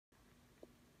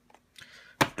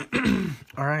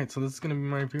Alright, so this is going to be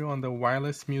my review on the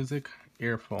wireless music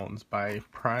earphones by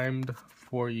Primed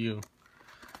for You.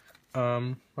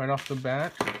 Right off the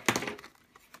bat,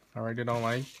 I already don't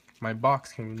like my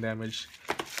box came damaged.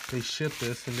 They shipped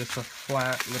this in just a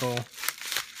flat little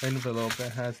envelope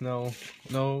that has no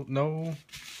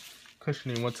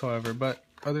cushioning whatsoever. But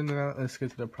other than that, let's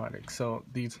get to the product. So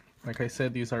these, like I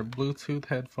said, these are Bluetooth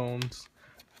headphones,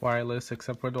 wireless,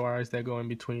 except for the wires that go in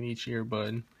between each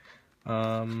earbud.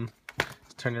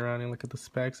 Let's turn around and look at the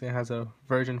specs. It has a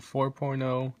version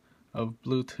 4.0 of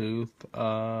Bluetooth,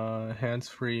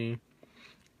 hands-free.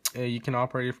 You can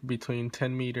operate it between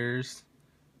 10 meters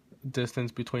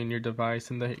distance between your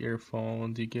device and the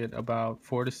earphones. You get about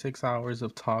 4 to 6 hours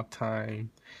of talk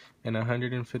time and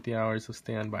 150 hours of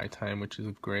standby time, which is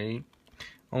great.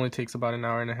 Only takes about an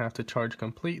hour and a half to charge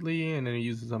completely, and then it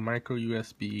uses a micro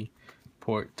USB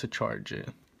port to charge it.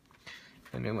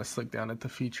 And then let's look down at the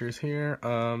features here.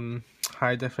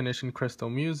 High definition crystal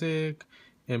music,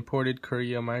 imported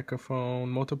Korea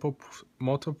microphone,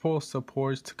 multiple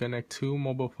supports to connect 2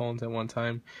 mobile phones at one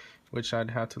time, which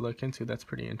I'd have to look into. That's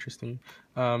pretty interesting.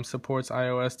 Supports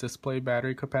iOS display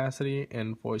battery capacity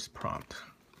and voice prompt.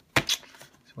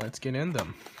 So let's get in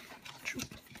them.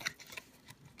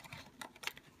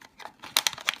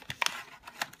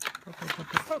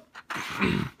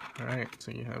 Alright,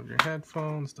 so you have your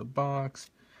headphones, the box,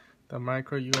 the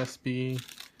micro USB,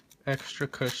 extra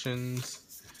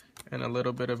cushions, and a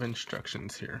little bit of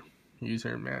instructions here.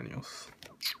 User manuals.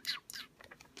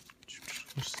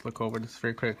 Let's just look over this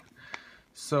very quick.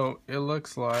 So it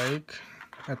looks like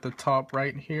at the top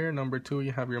right here, number 2,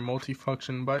 you have your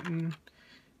multifunction button.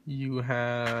 You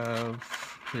have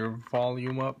your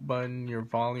volume up button, your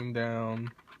volume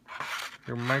down,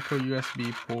 your micro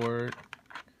USB port,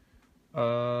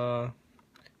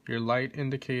 your light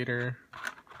indicator.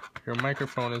 Your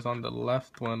microphone is on the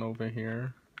left one over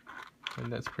here,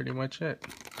 and that's pretty much it.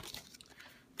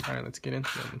 Alright, let's get into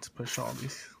it. Let's push all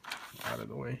these out of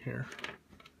the way here.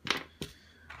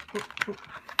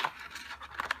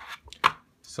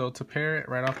 So to pair it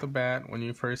right off the bat, when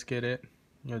you first get it,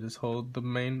 you'll just hold the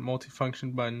main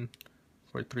multifunction button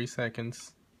for 3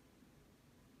 seconds.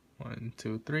 1,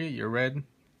 2, 3. Your red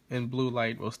and blue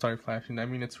light will start flashing. That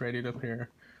means it's ready to pair.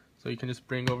 So you can just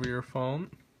bring over your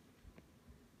phone.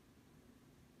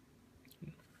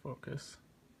 Focus.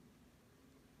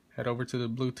 Head over to the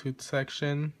Bluetooth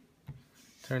section.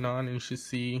 Turn on and you should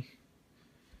see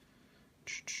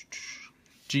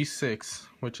G6,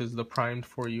 which is the Primed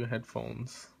for You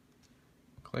headphones.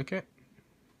 Click it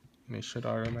and it should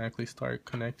automatically start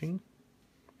connecting.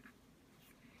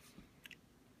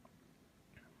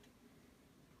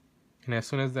 And as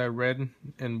soon as that red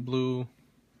and blue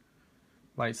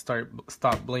lights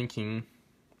stop blinking,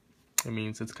 it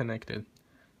means it's connected.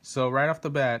 So right off the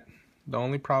bat, the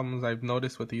only problems I've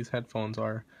noticed with these headphones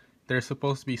are they're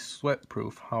supposed to be sweat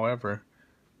proof. However,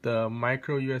 the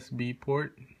micro USB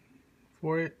port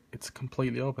for it, it's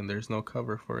completely open. There's no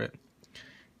cover for it.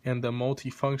 And the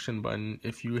multifunction button,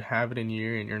 if you have it in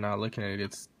your ear and you're not looking at it,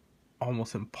 it's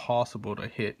almost impossible to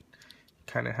hit. You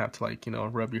kind of have to, like, you know,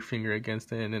 rub your finger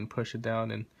against it and then push it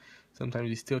down, and sometimes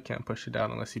you still can't push it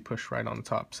down unless you push right on the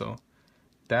top. So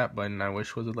that button I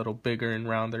wish was a little bigger and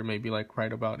rounder, maybe like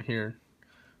right about here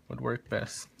would work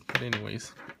best. But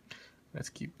anyways, let's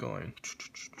keep going.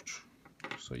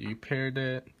 So you paired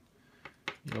it,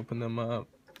 you open them up.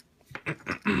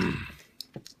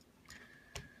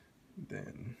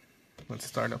 Then let's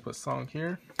start up a song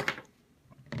here.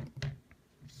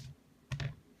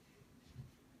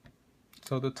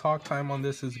 So the talk time on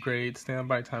this is great.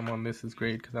 Standby time on this is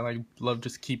great because I love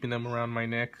just keeping them around my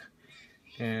neck.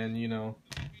 And you know,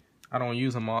 I don't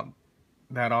use them all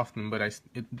that often, but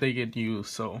they get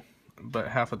used. So, but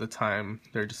half of the time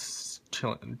they're just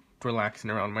chilling, relaxing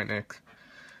around my neck.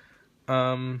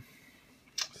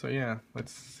 So yeah,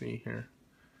 let's see here.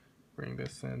 Bring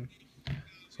this in.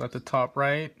 So at the top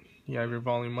right, you have your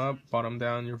volume up. Bottom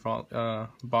down, your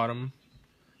bottom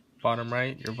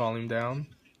right, your volume down.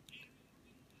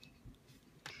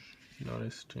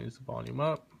 Notice, change the volume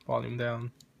up, volume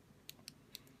down,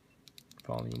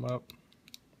 volume up.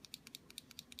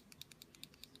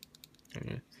 And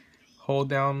you hold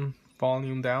down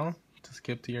volume down to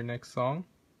skip to your next song.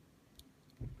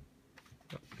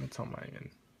 Oh, that's on my end.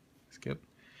 Skip.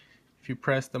 If you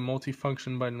press the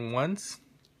multifunction button once,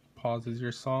 pauses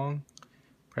your song.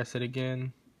 Press it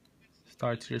again,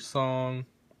 starts your song.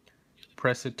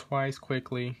 Press it twice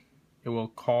quickly. It will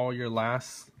call your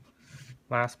last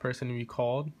person you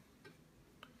called.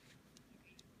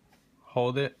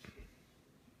 Hold it.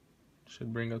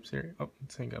 Should bring up Siri. Oh,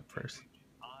 let's hang up first.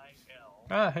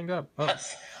 Hang up. Oh.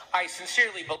 I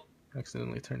sincerely believe.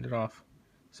 Accidentally turned it off.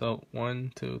 So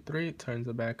 1, 2, 3, it turns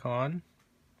it back on.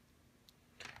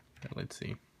 Let's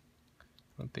see. I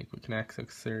don't think we can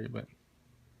access Siri, but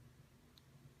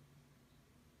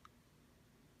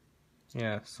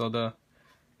yeah. So the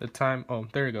time. Oh,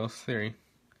 there it goes, Siri.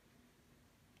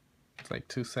 It's like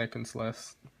 2 seconds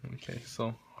less. Okay,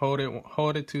 so hold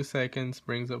it 2 seconds,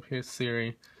 brings up here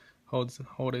Siri.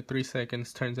 Hold it 3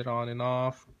 seconds, turns it on and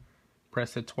off.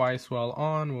 Press it twice while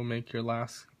on.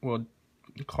 We'll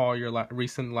call your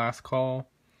recent last call.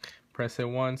 Press it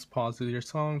once, pauses your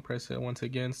song. Press it once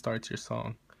again, starts your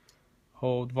song.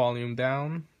 Hold volume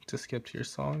down to skip to your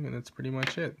song, and that's pretty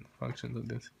much it. Functions of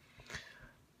this.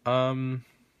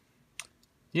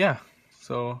 Yeah.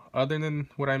 So other than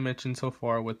what I mentioned so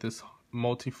far with this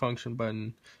multifunction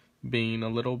button being a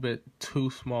little bit too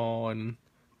small and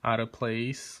out of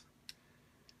place,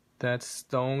 that's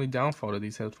the only downfall to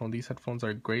these headphones. These headphones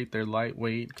are great. They're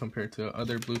lightweight compared to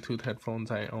other Bluetooth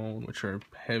headphones I own, which are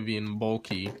heavy and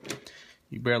bulky.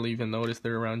 You barely even notice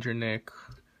they're around your neck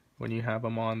when you have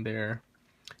them on there.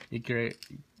 You get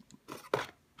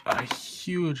a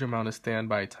huge amount of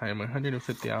standby time,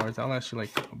 150 hours. That'll last you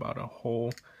like about a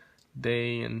whole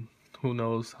day, and who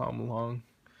knows how long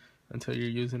until you're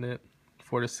using it.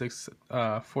 4 to 6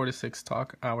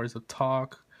 hours of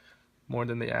talk, more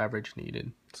than the average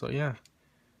needed. So yeah,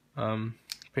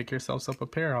 pick yourselves up a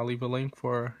pair. I'll leave a link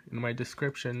in my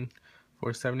description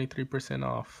for 73%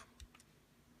 off.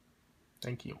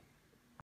 Thank you.